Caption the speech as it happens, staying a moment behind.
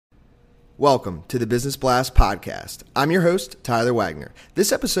Welcome to the Business Blast podcast. I'm your host, Tyler Wagner.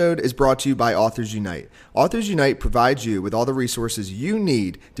 This episode is brought to you by Authors Unite. Authors Unite provides you with all the resources you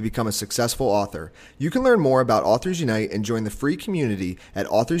need to become a successful author. You can learn more about Authors Unite and join the free community at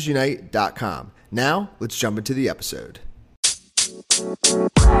authorsunite.com. Now, let's jump into the episode.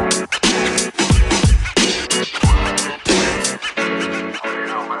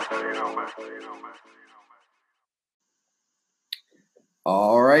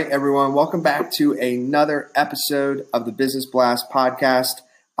 All right, everyone. Welcome back to another episode of the Business Blast podcast.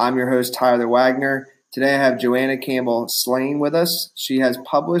 I'm your host, Tyler Wagner. Today I have Joanna Campbell Slane with us. She has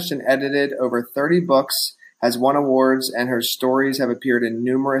published and edited over 30 books, has won awards, and her stories have appeared in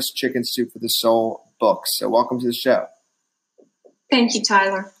numerous Chicken Soup for the Soul books. So welcome to the show. Thank you,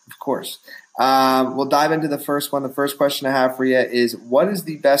 Tyler. Of course. We'll dive into the first one. The first question I have for you is, what is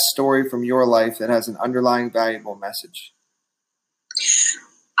the best story from your life that has an underlying valuable message?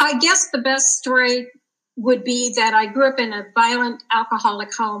 I guess the best story would be that I grew up in a violent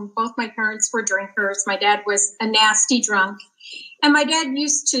alcoholic home. Both my parents were drinkers. My dad was a nasty drunk. And my dad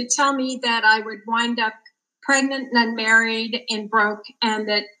used to tell me that I would wind up pregnant and unmarried and broke, and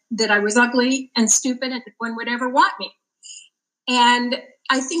that I was ugly and stupid and no one would ever want me. And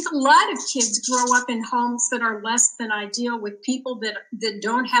I think a lot of kids grow up in homes that are less than ideal, with people that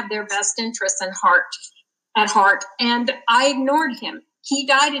don't have their best interests at heart. And I ignored him. He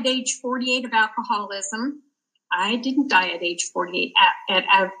died at age 48 of alcoholism. I didn't die at age 48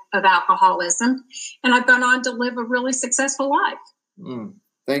 of alcoholism. And I've gone on to live a really successful life.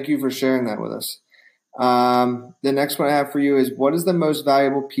 Thank you for sharing that with us. The next one I have for you is, what is the most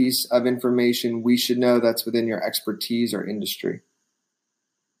valuable piece of information we should know that's within your expertise or industry?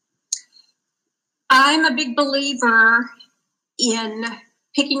 I'm a big believer in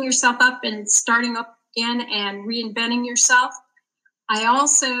picking yourself up and starting up again and reinventing yourself. I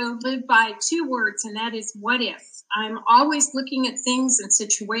also live by two words, and that is what if. I'm always looking at things and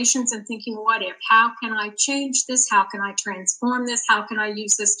situations and thinking, what if? How can I change this? How can I transform this? How can I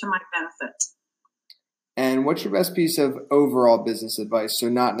use this to my benefit? And what's your best piece of overall business advice, so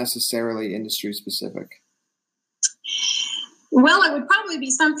not necessarily industry specific? Well, it would probably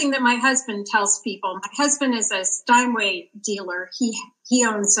be something that my husband tells people. My husband is a Steinway dealer. He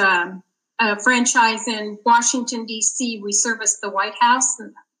owns a franchise in Washington, D.C. We service the White House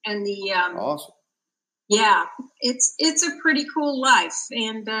and the awesome. Yeah, it's a pretty cool life,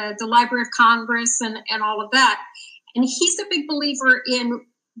 and the Library of Congress and all of that. And he's a big believer in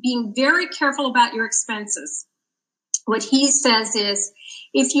being very careful about your expenses. What he says is,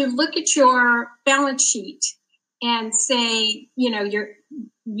 if you look at your balance sheet and say, you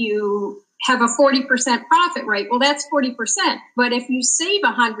have a 40% profit rate, well, that's 40%. But if you save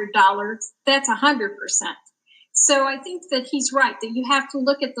 $100, that's 100%. So I think that he's right, that you have to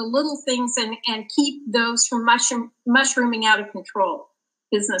look at the little things and keep those from mushrooming out of control,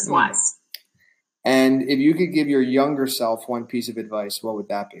 business-wise. And if you could give your younger self one piece of advice, what would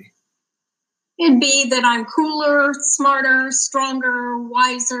that be? It'd be that I'm cooler, smarter, stronger,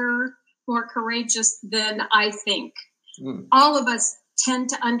 wiser, more courageous than I think. All of us tend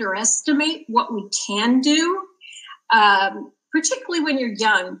to underestimate what we can do, particularly when you're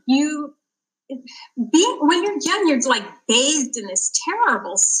young. When you're young, you're like bathed in this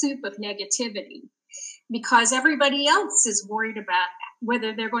terrible soup of negativity because everybody else is worried about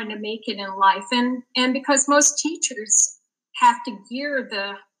whether they're going to make it in life. And because most teachers have to gear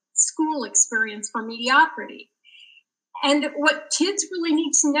the school experience for mediocrity. And what kids really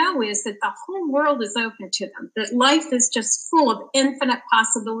need to know is that the whole world is open to them, that life is just full of infinite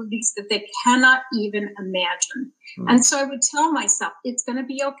possibilities that they cannot even imagine. And so I would tell myself, it's going to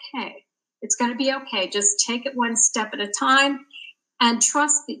be okay. It's going to be okay. Just take it one step at a time and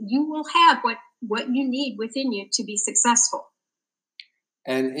trust that you will have what you need within you to be successful.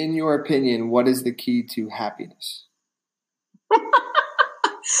 And in your opinion, what is the key to happiness?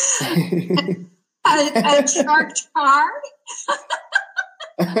 A charged car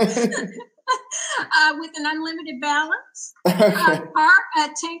with an unlimited balance, a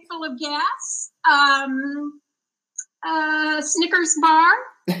tank full of gas, a Snickers bar.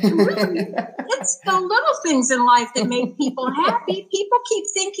 Really, it's the little things in life that make people happy. People keep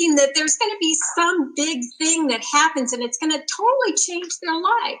thinking that there's going to be some big thing that happens and it's going to totally change their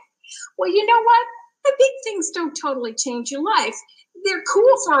life. Well, you know what? The big things don't totally change your life. They're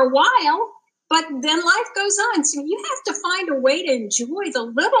cool for a while, but then life goes on. So you have to find a way to enjoy the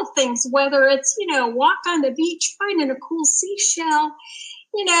little things, whether it's, walk on the beach, finding a cool seashell,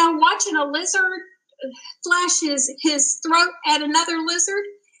 watching a lizard flash his throat at another lizard.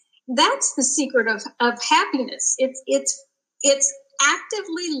 That's the secret of happiness. It's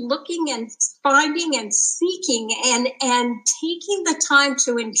actively looking and finding and seeking and taking the time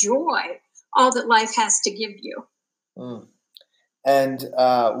to enjoy all that life has to give you. Mm. And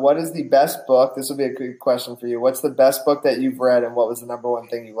what is the best book? This will be a good question for you. What's the best book that you've read, and what was the number one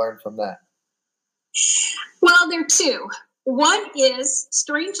thing you learned from that? Well, there are two. One is,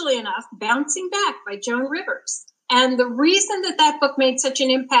 strangely enough, Bouncing Back by Joan Rivers. And the reason that book made such an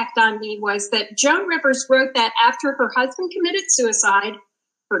impact on me was that Joan Rivers wrote that after her husband committed suicide.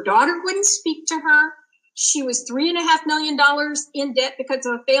 Her daughter wouldn't speak to her. She was $3.5 million in debt because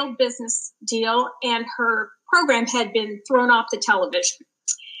of a failed business deal, and her program had been thrown off the television.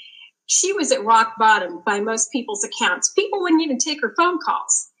 She was at rock bottom by most people's accounts. People wouldn't even take her phone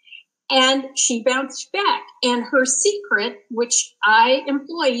calls. And she bounced back. And her secret, which I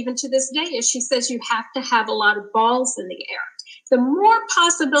employ even to this day, is she says you have to have a lot of balls in the air. The more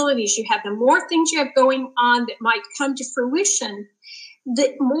possibilities you have, the more things you have going on that might come to fruition,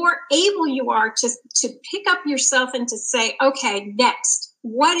 the more able you are to pick up yourself and to say, okay, next,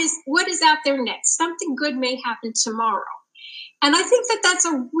 what is out there next? Something good may happen tomorrow. And I think that that's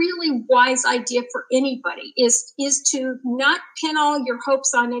a really wise idea for anybody, is to not pin all your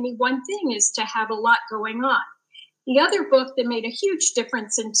hopes on any one thing, is to have a lot going on. The other book that made a huge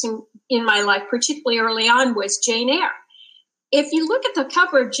difference in my life, particularly early on, was Jane Eyre. If you look at the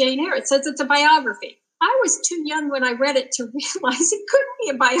cover of Jane Eyre, it says it's a biography. I was too young when I read it to realize it couldn't be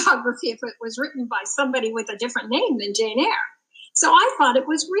a biography if it was written by somebody with a different name than Jane Eyre. So I thought it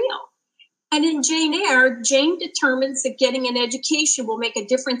was real. And in Jane Eyre, Jane determines that getting an education will make a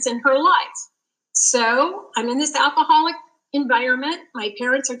difference in her life. So I'm in this alcoholic environment. My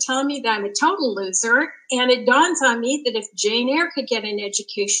parents are telling me that I'm a total loser. And it dawns on me that if Jane Eyre could get an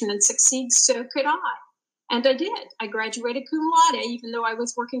education and succeed, so could I. And I did. I graduated cum laude, even though I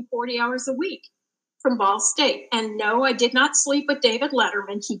was working 40 hours a week from Ball State. And no, I did not sleep with David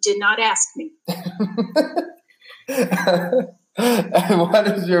Letterman. He did not ask me. And what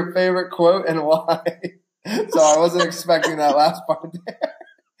is your favorite quote and why? So I wasn't expecting that last part there.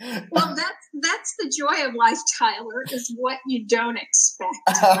 Well, that's the joy of life, Tyler, is what you don't expect.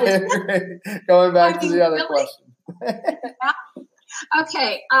 I agree. Going back to the other question.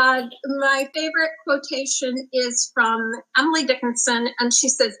 Okay, my favorite quotation is from Emily Dickinson, and she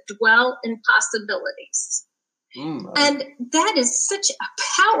says, "Dwell in possibilities." And that is such a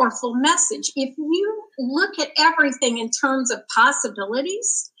powerful message. If you look at everything in terms of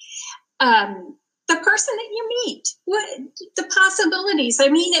possibilities, the person that you meet, the possibilities. I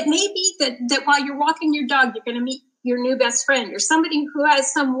mean, it may be that while you're walking your dog, you're going to meet your new best friend or somebody who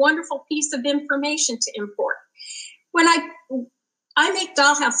has some wonderful piece of information to import. When I make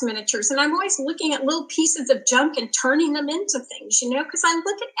dollhouse miniatures, and I'm always looking at little pieces of junk and turning them into things, because I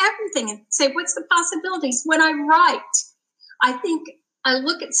look at everything and say, what's the possibilities? When I write, I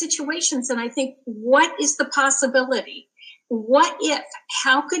look at situations and I think, what is the possibility? What if?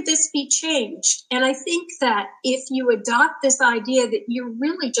 How could this be changed? And I think that if you adopt this idea that you're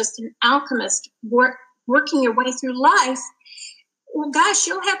really just an alchemist working your way through life, well, gosh,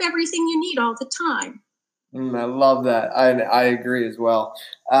 you'll have everything you need all the time. I love that. I agree as well.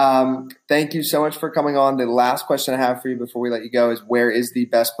 Thank you so much for coming on. The last question I have for you before we let you go is, where is the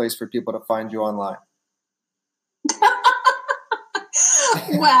best place for people to find you online?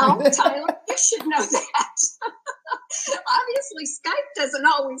 Well, Tyler, you should know that. Obviously, Skype doesn't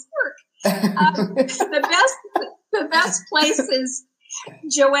always work. The best place is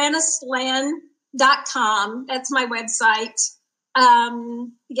JoannaSlan.com. That's my website.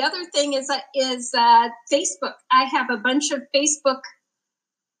 The other thing is Facebook. I have a bunch of Facebook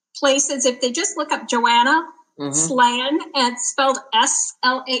places. If they just look up Joanna Slan, and it's spelled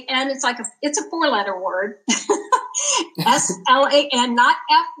S-L-A-N, it's a 4-letter word. S-L-A-N, not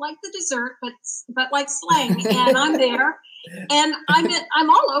F like the dessert, but like slang. And I'm there, and I'm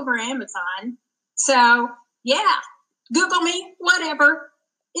all over Amazon. So yeah, Google me, whatever.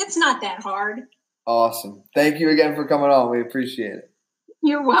 It's not that hard. Awesome. Thank you again for coming on. We appreciate it.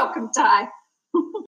 You're welcome, Ty.